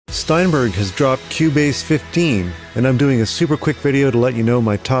Steinberg has dropped Cubase 15, and I'm doing a super quick video to let you know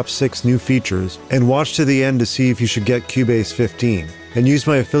my top 6 new features, and watch to the end to see if you should get Cubase 15. And use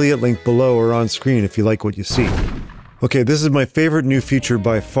my affiliate link below or on screen if you like what you see. Okay, this is my favorite new feature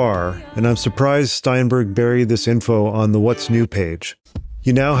by far, and I'm surprised Steinberg buried this info on the What's New page.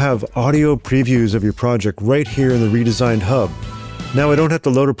 You now have audio previews of your project right here in the redesigned hub. Now I don't have to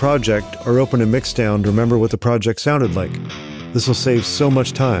load a project or open a mixdown to remember what the project sounded like. This will save so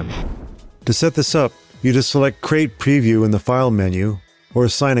much time. To set this up, you just select Create Preview in the File menu, or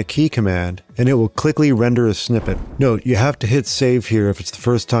assign a key command, and it will quickly render a snippet. Note, you have to hit save here if it's the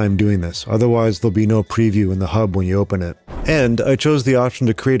first time doing this, otherwise there'll be no preview in the hub when you open it. And I chose the option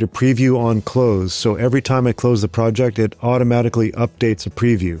to create a preview on close, so every time I close the project, it automatically updates a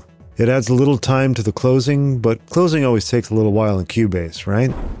preview. It adds a little time to the closing, but closing always takes a little while in Cubase,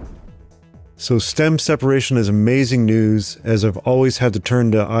 right? So stem separation is amazing news, as I've always had to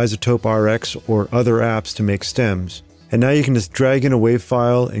turn to iZotope RX or other apps to make stems. And now you can just drag in a WAV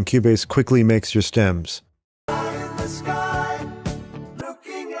file and Cubase quickly makes your stems.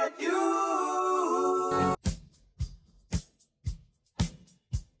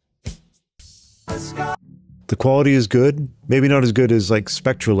 The quality is good, maybe not as good as like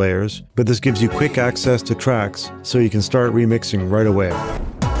Spectra layers, but this gives you quick access to tracks so you can start remixing right away.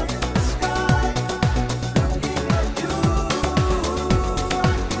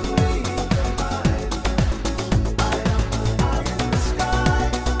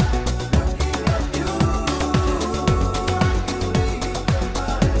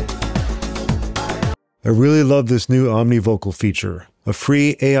 I really love this new Omnivocal feature, a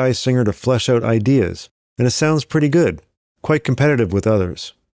free AI singer to flesh out ideas, and it sounds pretty good, quite competitive with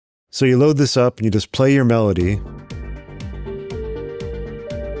others. So you load this up and you just play your melody,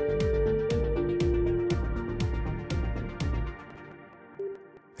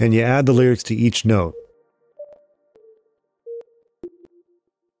 and you add the lyrics to each note.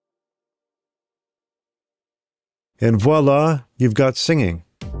 And voila, you've got singing.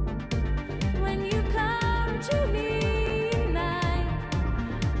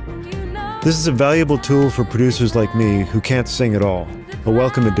 This is a valuable tool for producers like me who can't sing at all. A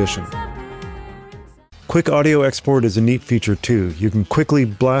welcome addition. Quick audio export is a neat feature too. You can quickly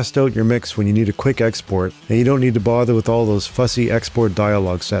blast out your mix when you need a quick export, and you don't need to bother with all those fussy export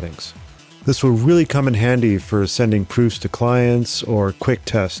dialog settings. This will really come in handy for sending proofs to clients or quick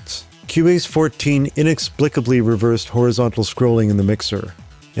tests. Cubase 14 inexplicably reversed horizontal scrolling in the mixer,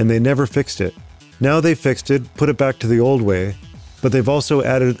 and they never fixed it. Now they fixed it, put it back to the old way, but they've also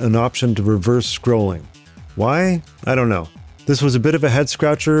added an option to reverse scrolling. Why? I don't know. This was a bit of a head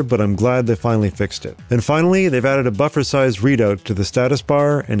scratcher, but I'm glad they finally fixed it. And finally, they've added a buffer size readout to the status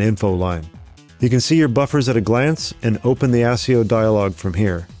bar and info line. You can see your buffers at a glance and open the ASIO dialog from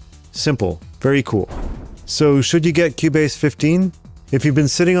here. Simple, very cool. So should you get Cubase 15? If you've been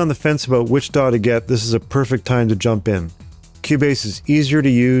sitting on the fence about which DAW to get, this is a perfect time to jump in. Cubase is easier to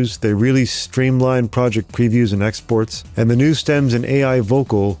use, they really streamline project previews and exports, and the new stems in AI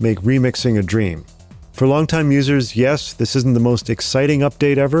Vocal make remixing a dream. For longtime users, yes, this isn't the most exciting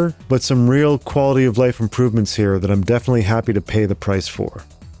update ever, but some real quality of life improvements here that I'm definitely happy to pay the price for.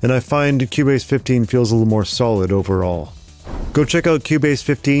 And I find Cubase 15 feels a little more solid overall. Go check out Cubase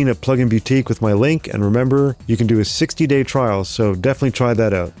 15 at Plugin Boutique with my link, and remember, you can do a 60-day trial, so definitely try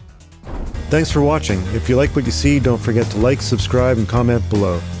that out. Thanks for watching. If you like what you see, don't forget to like, subscribe, and comment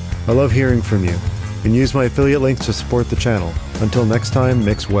below. I love hearing from you. And use my affiliate links to support the channel. Until next time,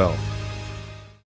 mix well.